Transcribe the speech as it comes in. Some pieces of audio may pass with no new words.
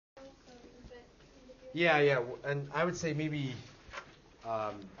Yeah, and I would say maybe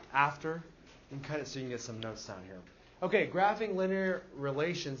after, and kind of so you can get some notes down here. Okay, graphing linear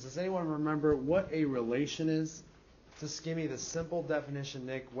relations. Does anyone remember what a relation is? Just give me the simple definition,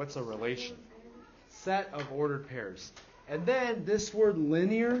 Nick. What's a relation? Set of ordered pairs. And then this word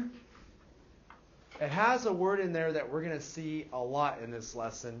linear, it has a word in there that we're going to see a lot in this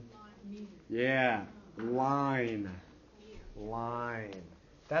lesson. Yeah, line. Line.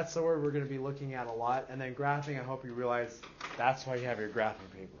 That's the word we're going to be looking at a lot. And then graphing, I hope you realize that's why you have your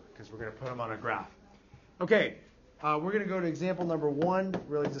graphing paper, because we're going to put them on a graph. Okay, we're going to go to example number 1,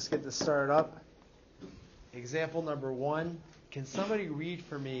 really just get this started up. Example number 1, can somebody read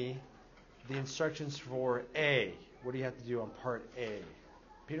for me the instructions for A? What do you have to do on part A?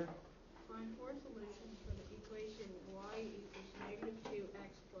 Peter? Find 4 solutions for the equation y equals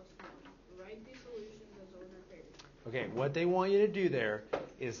 -2x plus 1. Write these solutions as ordered pairs. Okay, what they want you to do there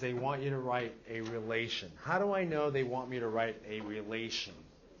is they want you to write a relation. How do I know they want me to write a relation?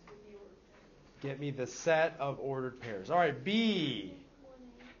 Get me the set of ordered pairs. All right, B.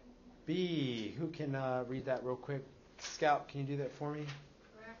 B. Who can read that real quick? Scout, can you do that for me?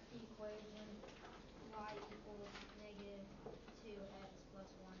 Graph the equation y equals -2x plus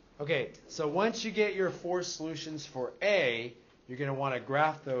 1. Okay, so once you get your 4 solutions for A, you're going to want to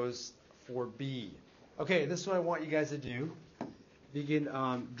graph those for B. Okay, this is what I want you guys to do. You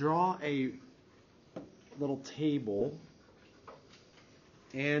can draw a little table,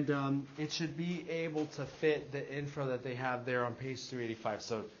 and it should be able to fit the info that they have there on page 385.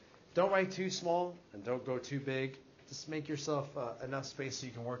 So don't write too small and don't go too big. Just make yourself enough space so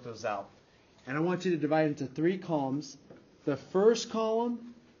you can work those out. And I want you to divide into 3 columns. The first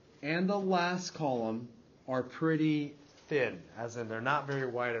column and the last column are pretty thin, as in they're not very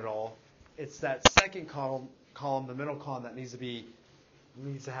wide at all. It's that second column, the middle column, that needs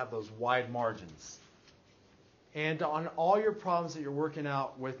to have those wide margins. And on all your problems that you're working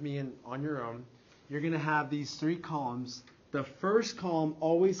out with me and on your own, you're going to have these 3 columns. The first column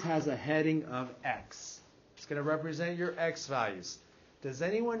always has a heading of x. It's going to represent your x values. Does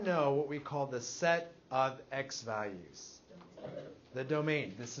anyone know what we call the set of x values? The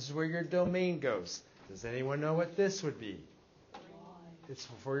domain. This is where your domain goes. Does anyone know what this would be? It's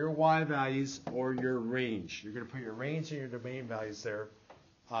for your y values or your range. You're going to put your range and your domain values there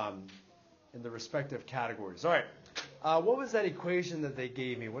in the respective categories. All right. What was that equation that they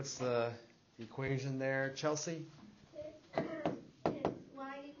gave me? What's the equation there, Chelsea? It's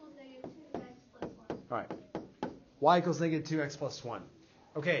y equals -2x plus 1. All right. Y equals -2x plus 1.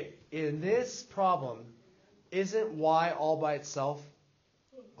 Okay. In this problem, isn't y all by itself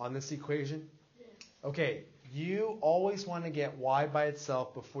on this equation? Okay. You always want to get y by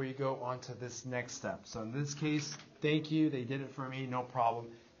itself before you go on to this next step. So in this case, thank you. They did it for me. No problem.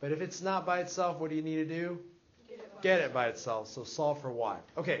 But if it's not by itself, what do you need to do? Get it by itself. So solve for y.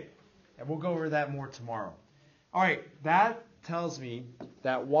 Okay. And we'll go over that more tomorrow. All right. That tells me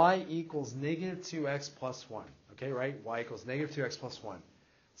that y equals -2x plus 1. Okay, right? Y equals -2x plus 1.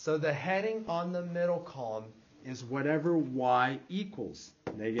 So the heading on the middle column is whatever y equals,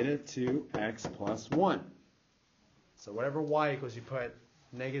 -2x plus 1. So whatever y equals, you put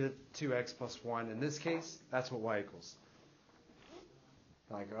 -2x plus 1. In this case, that's what y equals.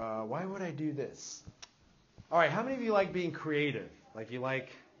 Like, why would I do this? All right, how many of you like being creative? Like you like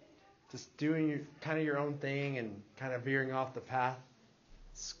just doing kind of your own thing and kind of veering off the path?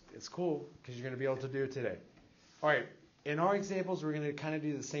 It's cool because you're going to be able to do it today. All right, in our examples, we're going to kind of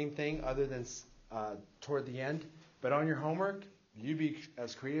do the same thing other than toward the end. But on your homework, you be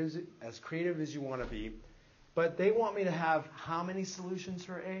as creative as you want to be. But they want me to have how many solutions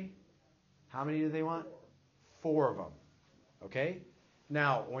for A? How many do they want? 4 of them. Okay?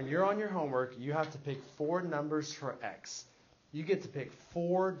 Now, when you're on your homework, you have to pick 4 numbers for x. You get to pick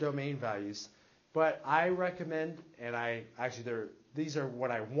 4 domain values. But I recommend, and these are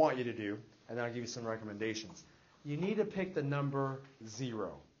what I want you to do, and then I'll give you some recommendations. You need to pick the number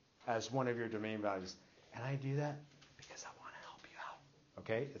 0 as one of your domain values. And I do that because I want to help you out.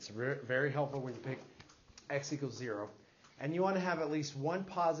 Okay? It's very helpful when you pick x equals 0. And you want to have at least 1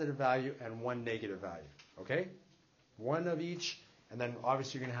 positive value and 1 negative value. Okay? 1 of each, and then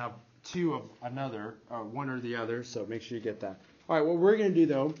obviously you're going to have 2 of another, or 1 or the other, so make sure you get that. All right, what we're going to do,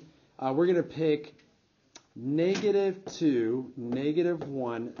 though, we're going to pick -2,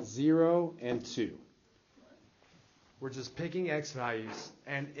 -1, 0, and 2. We're just picking x values.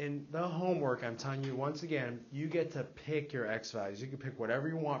 And in the homework, I'm telling you once again, you get to pick your x values. You can pick whatever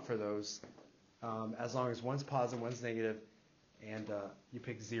you want for those, as long as one's positive, one's negative, and you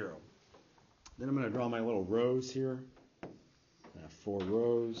pick 0. Then I'm going to draw my little rows here. I have 4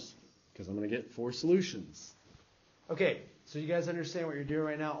 rows. because I'm going to get 4 solutions. Okay, so you guys understand what you're doing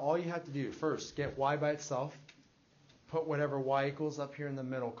right now? All you have to do first, get y by itself, put whatever y equals up here in the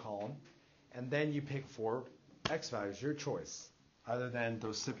middle column, and then you pick 4 x values, your choice, other than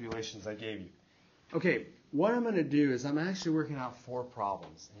those stipulations I gave you. Okay, what I'm going to do is I'm actually working out 4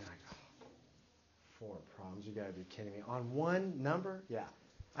 problems. And you're like, oh, 4 problems? You got to be kidding me. On one number? Yeah.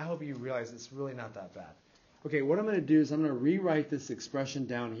 I hope you realize it's really not that bad. Okay, what I'm going to do is I'm going to rewrite this expression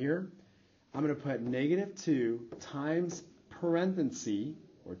down here. I'm going to put -2 times parenthesis,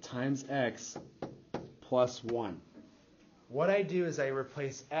 or times x, plus 1. What I do is I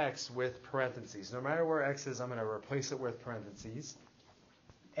replace x with parentheses. No matter where x is, I'm going to replace it with parentheses.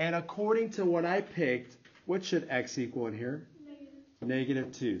 And according to what I picked, what should x equal in here?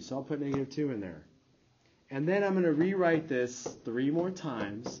 -2. So I'll put -2 in there. And then I'm going to rewrite this 3 more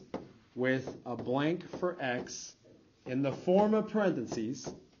times with a blank for x in the form of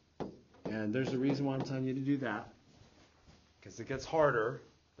parentheses. And there's a reason why I'm telling you to do that. Because it gets harder.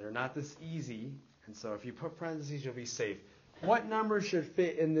 They're not this easy. And so if you put parentheses, you'll be safe. What number should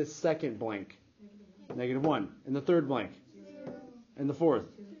fit in this second blank? -1. In the third blank? 0. In the fourth?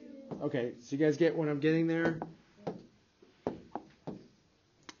 2. Okay, so you guys get what I'm getting there?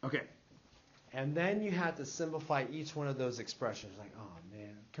 Okay. And then you have to simplify each one of those expressions. Like, oh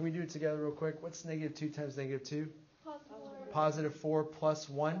man. Can we do it together real quick? What's -2 times -2? Positive 4 plus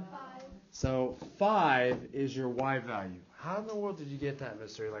 1? 5. So 5 is your y value. How in the world did you get that,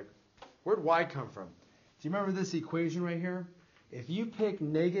 mister? Like, where'd y come from? Do you remember this equation right here? If you pick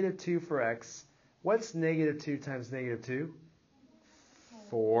 -2 for x, what's -2 times -2?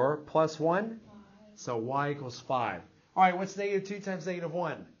 4 plus 1? So y equals 5. All right, what's -2 times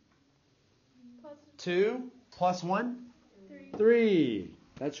 -1? 2 plus 1? 3.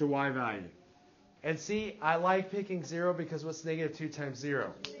 That's your y value. And see, I like picking 0 because what's -2 times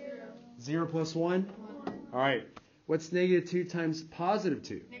 0? 0. 0 plus 1? All right. What's -2 times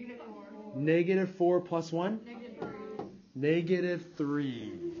 +2? -4. -4 plus 1? -3.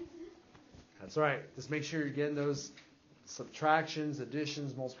 -3. That's right. Just make sure you're getting those subtractions,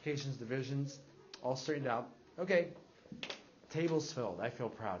 additions, multiplications, divisions all straightened out. Okay. Table's filled. I feel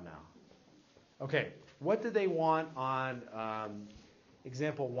proud now. Okay. What did they want on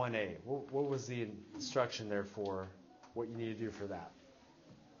example 1A? What was the instruction there for what you need to do for that?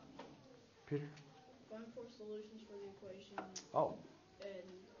 Peter? Find 4 solutions for the equation. Oh. And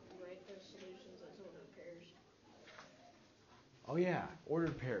write those solutions as ordered pairs. Oh yeah,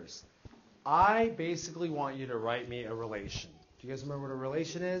 ordered pairs. I basically want you to write me a relation. Do you guys remember what a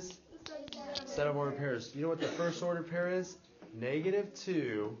relation is? Set of ordered pairs. You know what the first ordered pair is?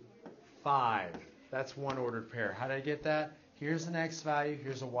 -2, 5. That's one ordered pair. How did I get that? Here's an x value,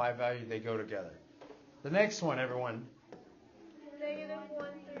 here's a y value. They go together. The next one, everyone.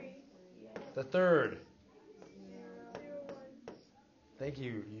 -1, 3. The third. 0, 1. Thank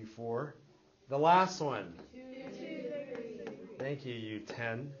you, you 4. The last one. 2, 3. Thank you, you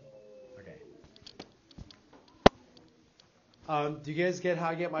 10. Okay. Do you guys get how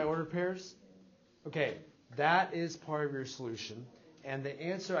I get my ordered pairs? Okay, that is part of your solution. And the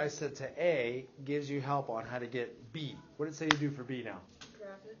answer I said to A gives you help on how to get B. What did it say to do for B now?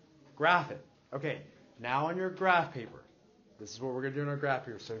 Graph it. Graph it. Okay, now on your graph paper. This is what we're going to do on our graph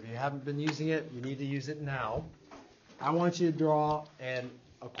paper. So if you haven't been using it, you need to use it now. I want you to draw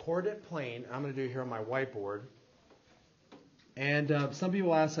a coordinate plane. I'm going to do it here on my whiteboard. And some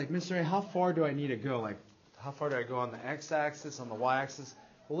people ask, like, Mr. A, how far do I need to go? Like, how far do I go on the x-axis, on the y-axis?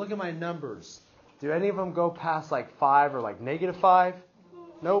 Well, look at my numbers. Do any of them go past like 5 or like -5?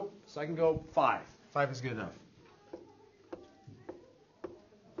 Nope. So I can go 5. 5 is good enough.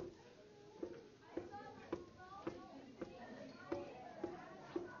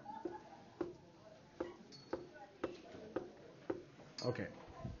 Okay.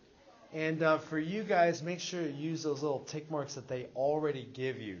 And for you guys, make sure you use those little tick marks that they already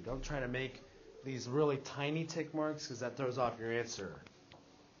give you. Don't try to make these really tiny tick marks because that throws off your answer.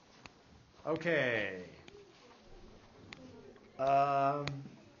 Okay.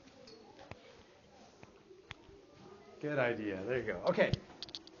 Good idea. There you go. Okay.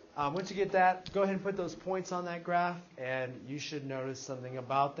 Once you get that, go ahead and put those points on that graph, and you should notice something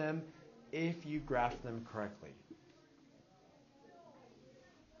about them if you graph them correctly.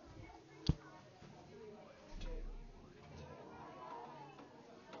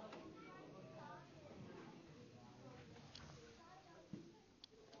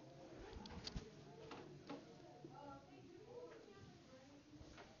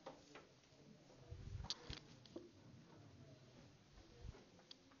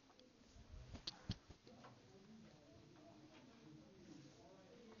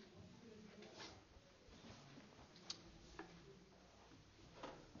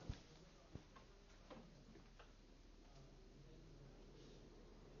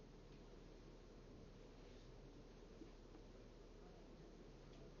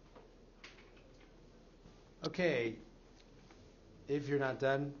 Okay, if you're not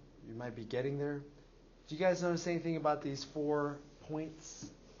done, you might be getting there. Do you guys notice anything about these 4 points?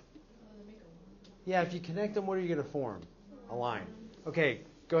 Yeah, if you connect them, what are you going to form? A line. Okay,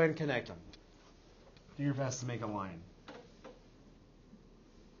 go ahead and connect them. Do your best to make a line.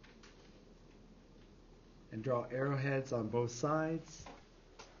 And draw arrowheads on both sides.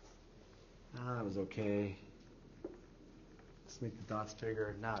 That was okay. Let's make the dots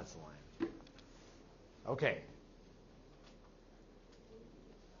bigger. Now it's a line. Okay.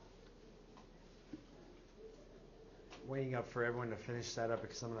 Waiting up for everyone to finish that up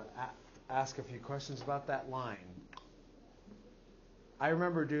because I'm going to ask a few questions about that line. I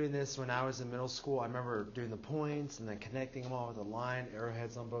remember doing this when I was in middle school. I remember doing the points and then connecting them all with a line,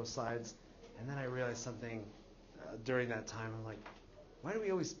 arrowheads on both sides. And then I realized something during that time. I'm like, why do we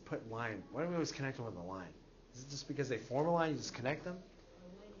always put line? Why do we always connect them with a line? Is it just because they form a line, you just connect them?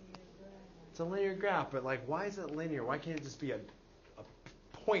 It's a linear graph, but like, why is it linear? Why can't it just be a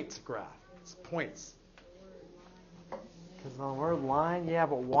point graph? It's points. Because the word line, yeah,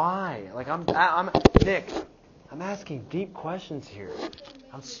 but why? Like, I'm Nick. I'm asking deep questions here.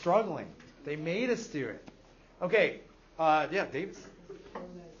 I'm struggling. They made us do it. Okay, yeah, David.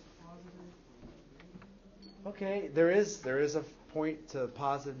 Okay, there is a point to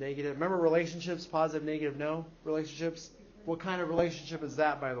positive, negative. Remember relationships, positive, negative, no relationships? What kind of relationship is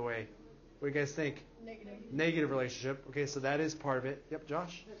that, by the way? What do you guys think? Negative. Negative relationship. Okay, so that is part of it. Yep,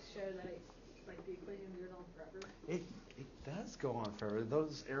 Josh? Let's show that it's like the equation goes on forever. It does go on forever.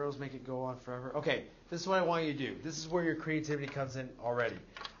 Those arrows make it go on forever. Okay, this is what I want you to do. This is where your creativity comes in already.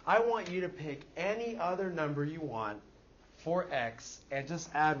 I want you to pick any other number you want for x and just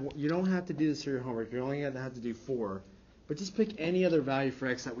add. You don't have to do this for your homework. You're only going to have to do 4. But just pick any other value for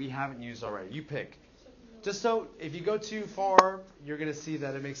x that we haven't used already. You pick. Just so if you go too far, you're going to see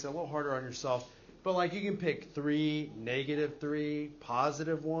that it makes it a little harder on yourself. But like you can pick 3, -3,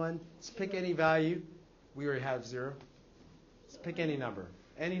 +1. Just pick any value. We already have 0. Just pick any number.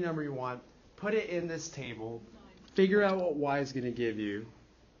 Any number you want. Put it in this table. Figure out what y is going to give you.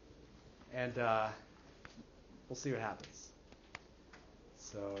 And we'll see what happens.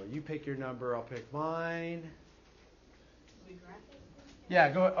 So you pick your number. I'll pick mine. Yeah,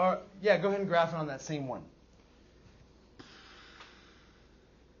 go ahead and graph it on that same one.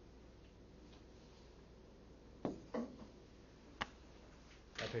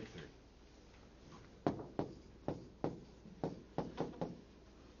 I picked 3.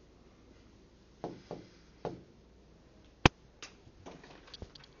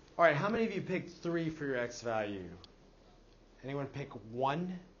 All right, how many of you picked 3 for your x value? Anyone pick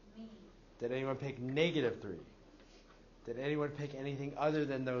 1? Me. Did anyone pick -3? Did anyone pick anything other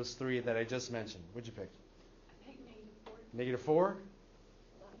than those 3 that I just mentioned? What'd you pick? I picked -4. -4?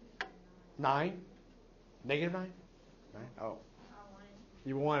 9? -9? 9? Oh.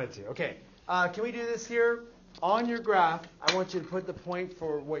 You wanted to. Okay. Can we do this here? On your graph, I want you to put the point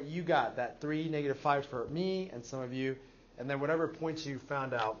for what you got. That 3, -5 for me and some of you. And then whatever points you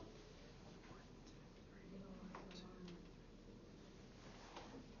found out.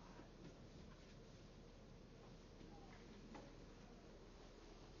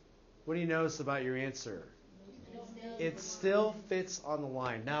 What do you notice about your answer? It still fits on the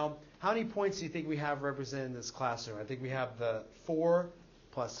line. Now, how many points do you think we have represented in this classroom? I think we have the 4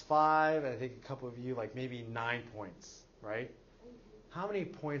 plus 5. I think a couple of you, like maybe 9 points, right? How many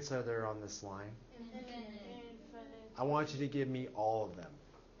points are there on this line? Infinite. I want you to give me all of them.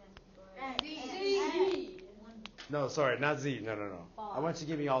 Z. No, sorry, not Z. No. I want you to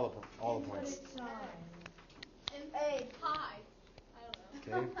give me all the points. A. pi.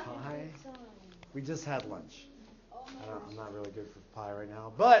 Okay, pi. We just had lunch. I'm not really good for pi right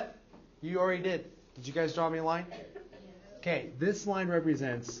now, but you already did. Did you guys draw me a line? Okay, this line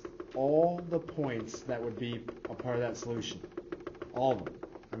represents all the points that would be a part of that solution. All of them.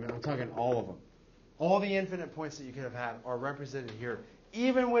 I'm talking all of them. All the infinite points that you could have had are represented here.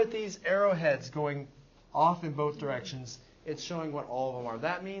 Even with these arrowheads going off in both directions, it's showing what all of them are.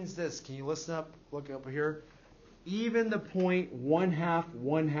 That means this. Can you listen up? Look up here. Even the point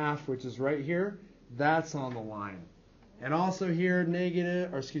 1/2, which is right here, that's on the line. And also here,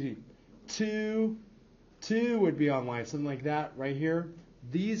 2 would be on line, something like that right here.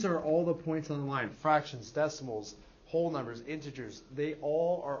 These are all the points on the line. Fractions, decimals, whole numbers, integers. They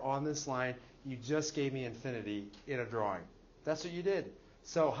all are on this line. You just gave me infinity in a drawing. That's what you did.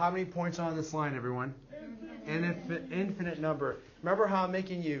 So how many points are on this line, everyone? An infinite number. Remember how I'm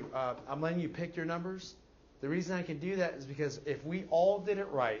letting you pick your numbers? The reason I can do that is because if we all did it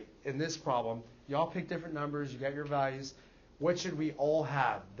right in this problem, you all pick different numbers, you got your values, what should we all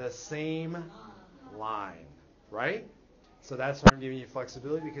have? The same line. right? So that's why I'm giving you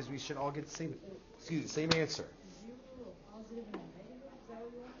flexibility, because we should all get the same answer.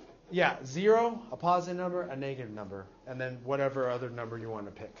 Yeah, 0, a positive number, a negative number, and then whatever other number you want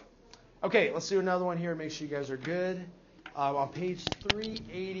to pick. Okay, let's do another one here. Make sure you guys are good. On page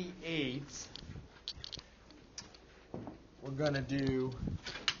 388, we're going to do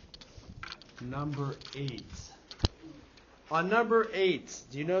number 8. On number 8,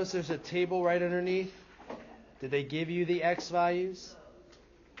 do you notice there's a table right underneath? Did they give you the x values?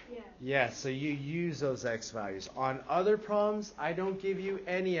 Yeah. Yes, so you use those x values. On other problems, I don't give you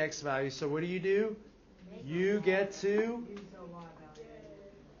any x values. So what do? You get to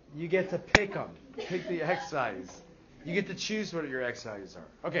pick them. Pick the x values. You get to choose what your x values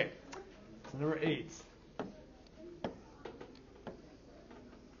are. Okay, so number 8.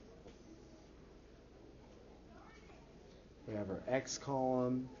 We have our x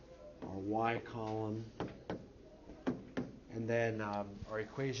column, our y column, and then our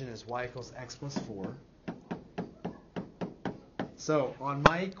equation is y equals x plus 4. So on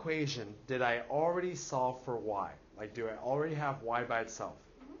my equation, did I already solve for y? Like, do I already have y by itself?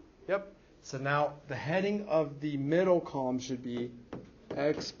 Yep. So now the heading of the middle column should be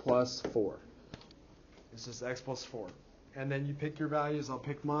x plus 4. It's just x plus 4. And then you pick your values. I'll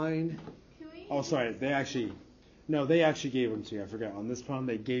pick mine. Oh, sorry. They actually gave them to you. I forgot. On this problem,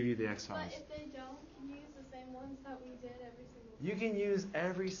 they gave you the x values. But if they don't, can you use the same ones that we did every single time? You can use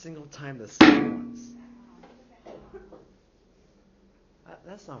every single time the same ones.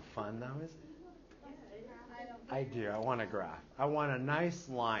 That's not fun, though, is it? I do. I want a graph. I want a nice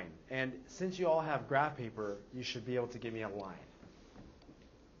line. And since you all have graph paper, you should be able to give me a line.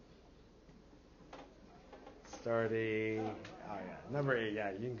 Starting, number 8.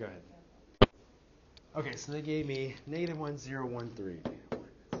 Yeah, you can go ahead. Okay, so they gave me -1, 0, 1, 3.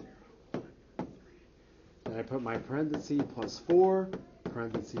 Then I put my parenthesis plus 4,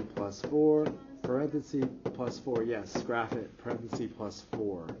 parenthesis plus 4, parenthesis plus 4. Yes, graph it, parenthesis plus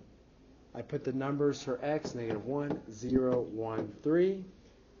 4. I put the numbers for x, -1, 0, 1, 3.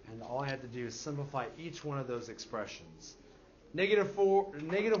 And all I had to do is simplify each one of those expressions.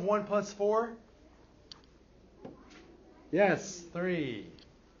 -1 plus 4? Yes, 3.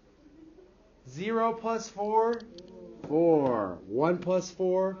 0 plus 4? 4. 1 plus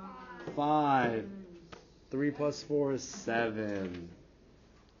 4? 5. 3 plus 4 is 7.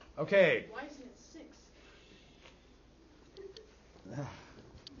 Okay. Why isn't it 6?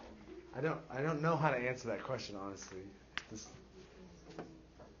 I don't know how to answer that question, honestly.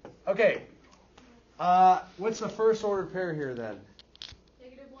 Okay. What's the first ordered pair here then?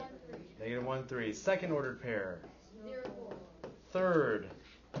 -1, 3. -1, 3. Second ordered pair. 0, 4. Third.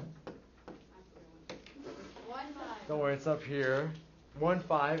 1, 5. Don't worry, it's up here. 1,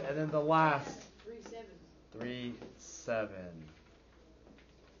 5. And then the last. 3, 7. 3, 7.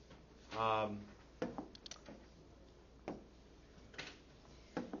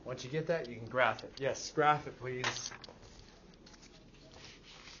 Once you get that, you can graph it. Yes, graph it, please.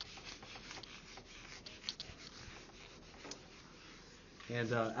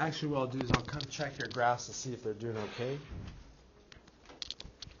 And actually what I'll do is I'll come check your graphs to see if they're doing okay.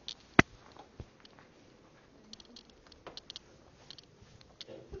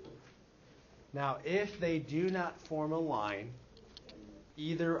 Now, if they do not form a line,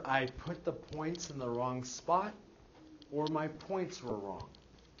 either I put the points in the wrong spot or my points were wrong.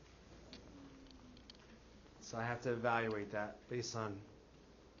 So I have to evaluate that based on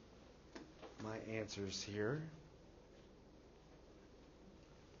my answers here.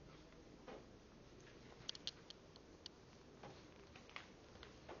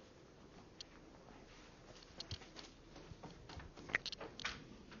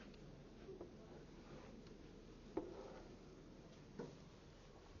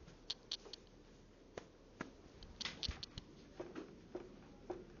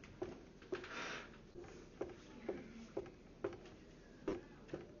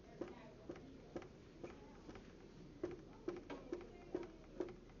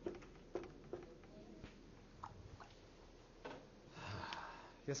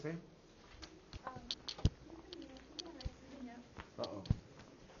 Yes, ma'am? Uh-oh.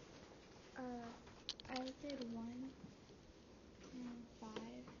 I did 1 and 5,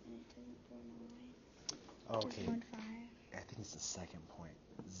 and it doesn't form a line. Okay. Just 1, 5. I think it's the second point.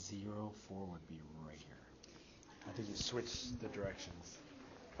 0, 4 would be right here. I think you switched the directions.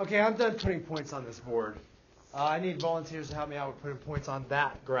 Okay, I'm done putting points on this board. I need volunteers to help me out with putting points on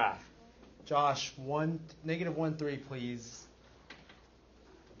that graph. Josh, -1, 3, please.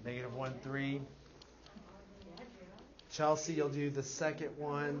 -1, 3. Chelsea, you'll do the second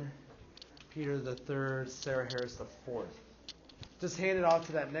one. Peter the third, Sarah Harris the fourth. Just hand it off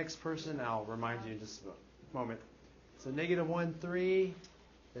to that next person. I'll remind you in just a moment. So -1, 3.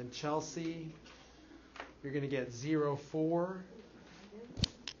 Then Chelsea, you're going to get 0, 4.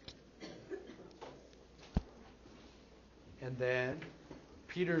 And then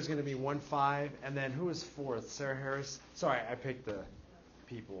Peter's going to be 1, 5. And then who is fourth? Sarah Harris. Sorry, I picked the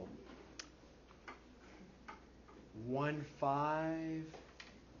people. 1, 5.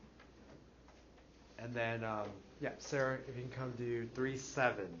 And then, Sarah, if you can come do 3,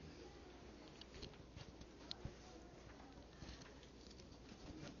 7.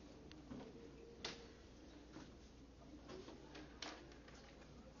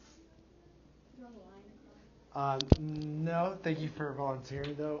 No, thank you for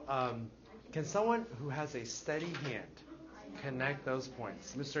volunteering, though. Can someone who has a steady hand connect those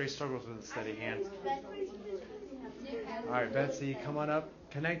points? Mr. A struggles with a steady hand. All right, Betsy, come on up.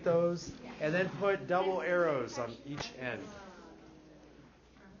 Connect those, and then put double arrows on each end.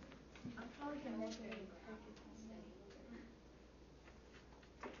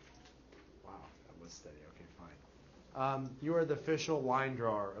 Wow, that was steady. Okay, fine. You are the official line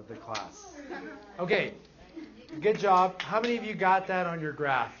drawer of the class. Okay, good job. How many of you got that on your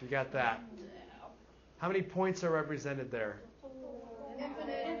graph? You got that? How many points are represented there?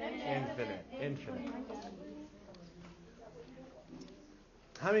 Infinite.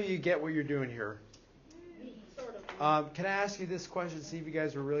 How many of you get what you're doing here? Can I ask you this question? See if you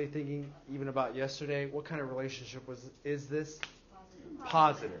guys were really thinking even about yesterday. What kind of relationship is this?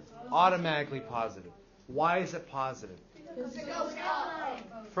 Positive. Automatically positive. Why is it positive?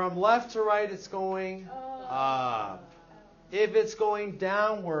 From left to right, it's going up. If it's going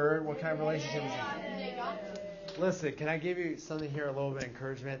downward, what kind of relationship is it? Listen, can I give you something here, a little bit of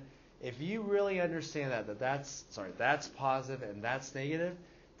encouragement? If you really understand that's positive and that's negative,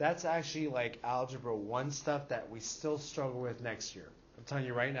 that's actually like Algebra 1 stuff that we still struggle with next year. I'm telling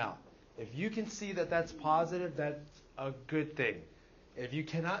you right now. If you can see that that's positive, that's a good thing. If you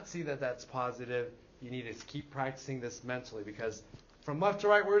cannot see that that's positive, you need to keep practicing this mentally, because from left to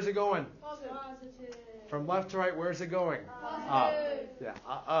right, where's it going? Positive. From left to right, where's it going? Up. Yeah,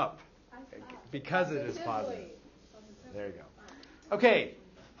 up. Because it is positive. There you go. Okay,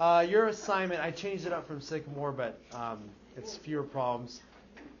 your assignment, I changed it up from Sycamore, but it's fewer problems.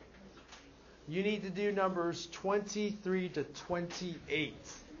 You need to do numbers 23 to 28.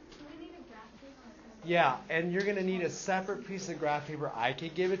 Yeah, and you're going to need a separate piece of graph paper. I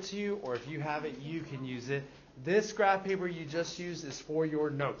could give it to you, or if you have it, you can use it. This graph paper you just used is for your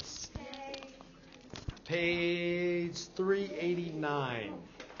notes. Page 389.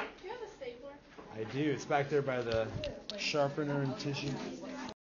 Do you have a stapler? I do. It's back there by the sharpener and tissue.